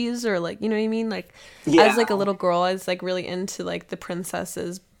movies or like, you know what I mean? Like yeah. as like a little girl, I was like really into like the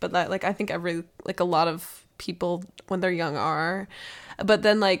princesses, but that like I think a lot of people when they're young are. But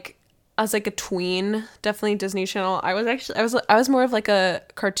then like as like a tween, definitely Disney Channel. I was more of like a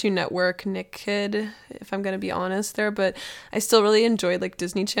Cartoon Network Nick kid, if I'm gonna be honest there, but I still really enjoyed like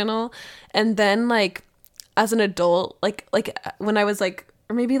Disney Channel. And then like as an adult, like when I was like,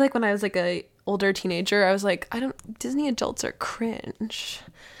 or maybe like when I was like a older teenager, I was like, Disney adults are cringe.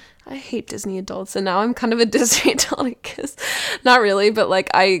 I hate Disney adults. And now I'm kind of a Disney adult, I guess. Not really, but like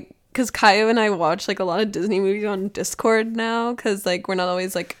because Kaya and I watch like a lot of Disney movies on Discord now, because like we're not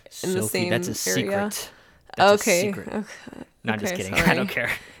always like in the same that's a area. Secret. That's okay. a secret. Okay. No, I'm just kidding. Sorry. I don't care.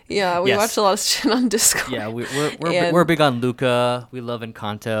 Yeah, we Yes. watch a lot of shit on Discord. Yeah, we're big on Luca. We love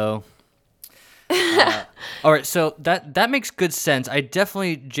Encanto. All right, so that makes good sense.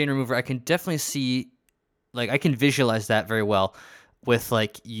 Jane Remover, I can definitely see, like, I can visualize that very well with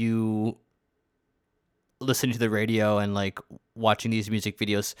like you listening to the radio and like watching these music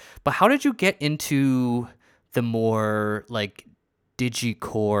videos. But how did you get into the more like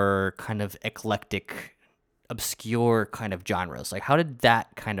digicore kind of eclectic, obscure kind of genres? Like, how did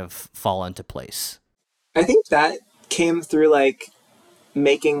that kind of fall into place? I think that came through like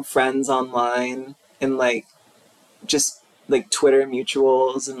making friends online and like just like Twitter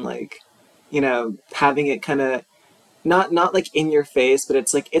mutuals and like, you know, having it kind of not like in your face, but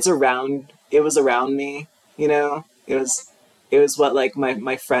it's like it was around me, you know. It was what like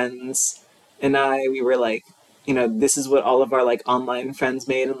my friends and we were like, you know, this is what all of our like online friends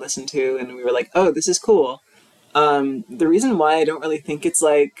made and listened to, and we were like, oh, this is cool. The reason why I don't really think it's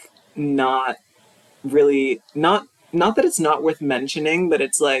like not that it's not worth mentioning, but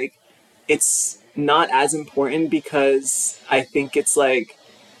it's like it's not as important because I think it's like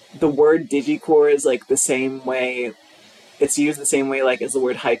the word digicore is like the same way it's used the same way like as the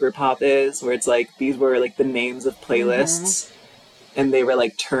word hyperpop is, where it's like these were like the names of playlists and they were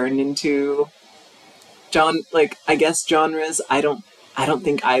like turned into I guess genres. I don't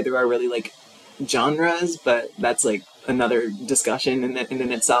think either are really like genres, but that's like another discussion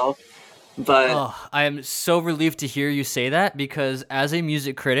in itself. But I am so relieved to hear you say that, because as a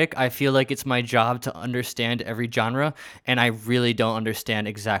music critic, I feel like it's my job to understand every genre, and I really don't understand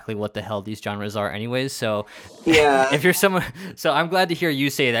exactly what the hell these genres are anyways. So yeah, if you're someone, so I'm glad to hear you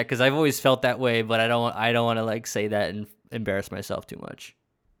say that, because I've always felt that way, but I don't want to like say that and embarrass myself too much.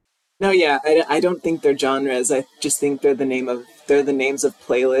 No, yeah, I don't think they're genres. I just think they're the names of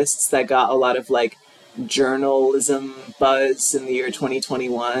playlists that got a lot of like journalism buzz in the year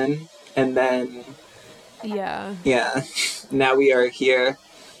 2021. And then, yeah, now we are here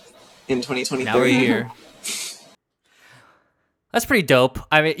in 2023. Now we're here. That's pretty dope.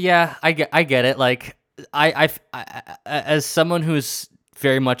 I mean, yeah, I get it. Like, I as someone who's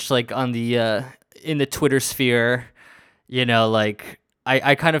very much like on the in the Twitter sphere, you know, like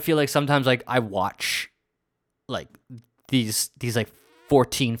I kind of feel like sometimes like I watch like these like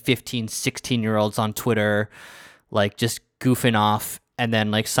 14, 15, 16-year-olds on Twitter, like just goofing off, and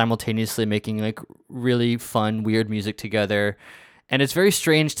then like simultaneously making like really fun, weird music together. And it's very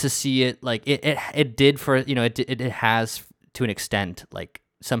strange to see it like it did for, you know, it has to an extent like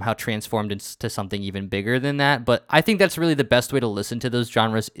somehow transformed into something even bigger than that. But I think that's really the best way to listen to those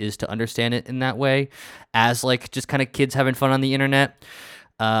genres, is to understand it in that way, as like just kind of kids having fun on the internet.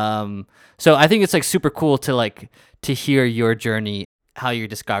 So I think it's like super cool to hear your journey, how your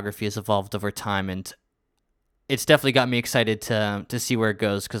discography has evolved over time, and it's definitely got me excited to see where it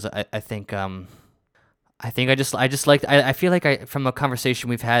goes, because I think I feel like from a conversation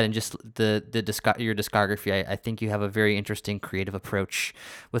we've had and just your discography, I think you have a very interesting creative approach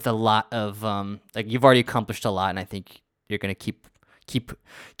with a lot of like you've already accomplished a lot, and I think you're gonna keep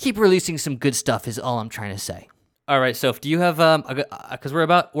releasing some good stuff is all I'm trying to say. All right, Soph, do you have because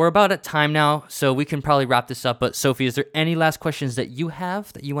we're about at time now, so we can probably wrap this up. But Sophie, is there any last questions that you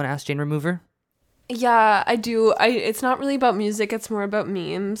have that you want to ask Jane Remover? Yeah, I do. It's not really about music, it's more about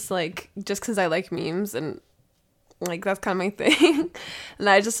memes, like just because I like memes and like that's kind of my thing. And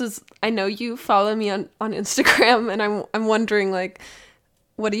I know you follow me on Instagram, and I'm wondering like,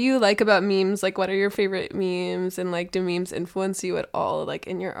 what do you like about memes? Like, what are your favorite memes, and like do memes influence you at all like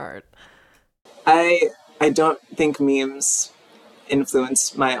in your art? I don't think memes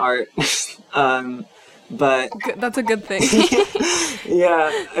influence my art. But That's a good thing.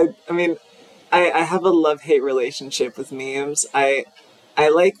 yeah, I mean, I have a love-hate relationship with memes. I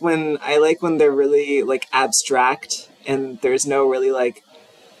like when they're really like abstract and there's no really like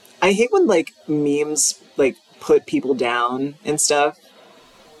I hate when like memes like put people down and stuff.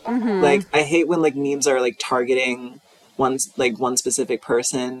 Like I hate when like memes are like targeting one specific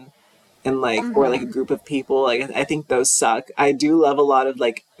person and like or like a group of people. Like I think those suck. I do love a lot of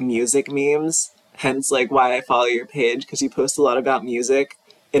like music memes, hence like why I follow your page because you post a lot about music.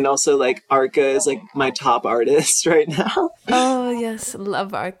 And also like Arca is like my top artist right now. Oh yes,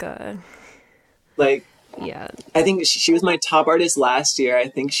 love Arca. Like Yeah. I think she was my top artist last year. I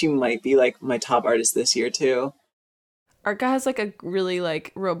think she might be like my top artist this year too. Arca has like a really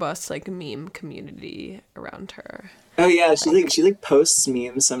like robust like meme community around her. Oh yeah, she like posts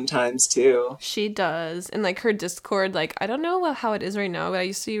memes sometimes too. She does. And like her Discord, like I don't know how it is right now, but I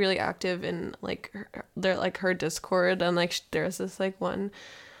used to be really active in like her Discord, and like there's this like one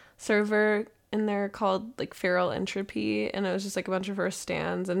server in there called like Feral Entropy, and it was just like a bunch of her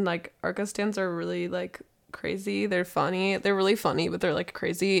stands, and like Arca stands are really like crazy. They're funny. They're really funny, but they're like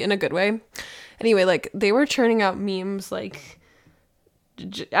crazy in a good way. Anyway, like they were churning out memes like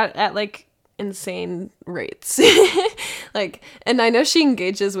at like insane rates. Like, and I know she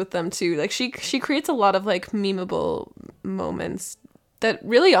engages with them too. Like she creates a lot of like memeable moments that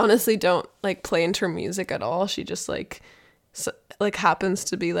really honestly don't like play into her music at all. She just like like happens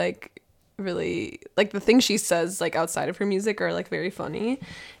to be like really like the things she says like outside of her music are like very funny,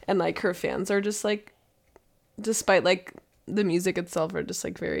 and like her fans are just like, despite like the music itself, are just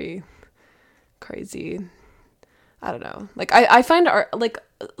like very crazy. I don't know. Like I find art like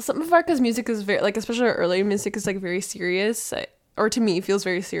some of Arca's music is very like, especially her earlier music is like very serious, or to me feels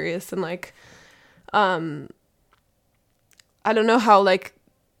very serious, and like I don't know how like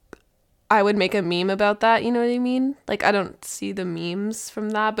I would make a meme about that, you know what I mean? Like I don't see the memes from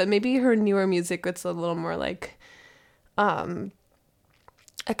that, but maybe her newer music it's a little more like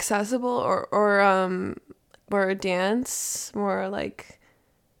accessible, or more dance, more like,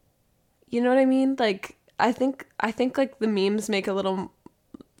 you know what I mean? Like I think like the memes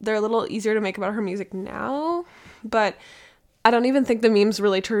they're a little easier to make about her music now, but I don't even think the memes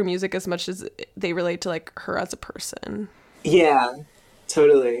relate to her music as much as they relate to like her as a person. Yeah,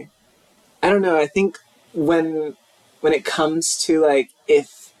 totally. I don't know. I think when it comes to like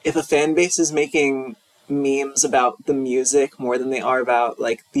if a fan base is making memes about the music more than they are about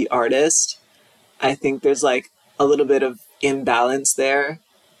like the artist, I think there's like a little bit of imbalance there.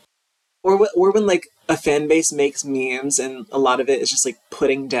 Or when like a fan base makes memes and a lot of it is just like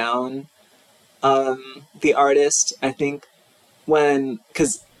putting down the artist. I think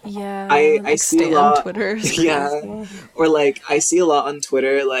because Yeah, I like see a stay lot on Twitter. Is yeah, crazy. or like I see a lot on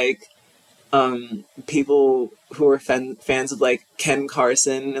Twitter like people who are fans of like Ken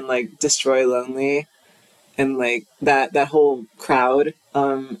Carson and like Destroy Lonely and like that whole crowd.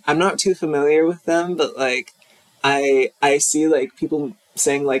 I'm not too familiar with them, but like I see like people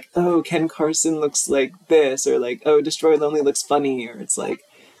saying like, oh, Ken Carson looks like this, or like, oh, Destroy Lonely looks funny, or it's like,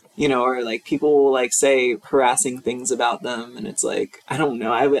 you know, or like people will like say harassing things about them, and it's like, I don't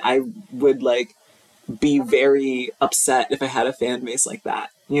know, I would like be very upset if I had a fan base like that,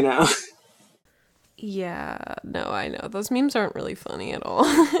 you know? Yeah, no, I know. Those memes aren't really funny at all.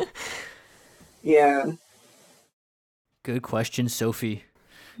 Yeah. Good question, Sophie.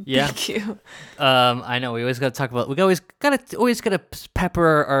 Yeah. Thank you. I know we always got to talk about. We always gotta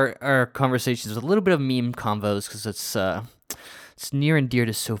pepper our conversations with a little bit of meme convos because it's near and dear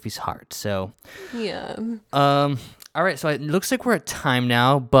to Sophie's heart. So Yeah. all right. So it looks like we're at time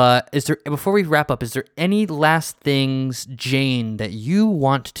now. But before we wrap up, is there any last things, Jane, that you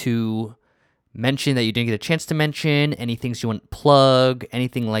want to mention that you didn't get a chance to mention? Any things you want to plug?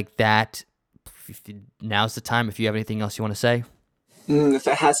 Anything like that? Now's the time. If you have anything else you want to say. If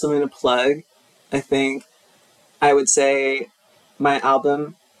it has something to plug, I think I would say my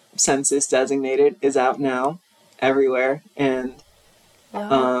album, Census Designated, is out now everywhere, and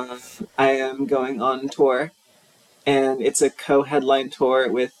Yeah. I am going on tour, and it's a co-headline tour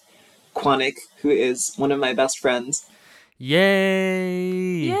with Quanic, who is one of my best friends.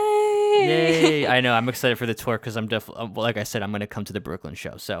 Yay! Yay! Yay! I know. I'm excited for the tour because I'm definitely, like I said, I'm going to come to the Brooklyn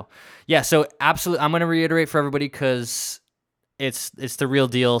show. So, yeah. So, absolutely, I'm going to reiterate for everybody because it's the real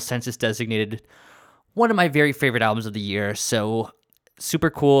deal. Census Designated, one of my very favorite albums of the year. So,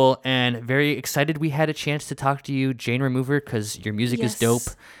 super cool and very excited we had a chance to talk to you, Jane Remover, because your music is dope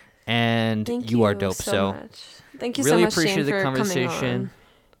and Thank you are dope. So, much. Thank you really so much, appreciate Jane, the for conversation. coming on.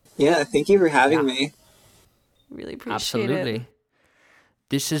 Yeah, thank you for having me. Really appreciate Absolutely. it.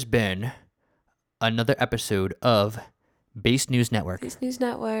 This has been another episode of Base News Network. Base News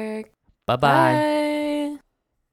Network. Bye-bye. Bye.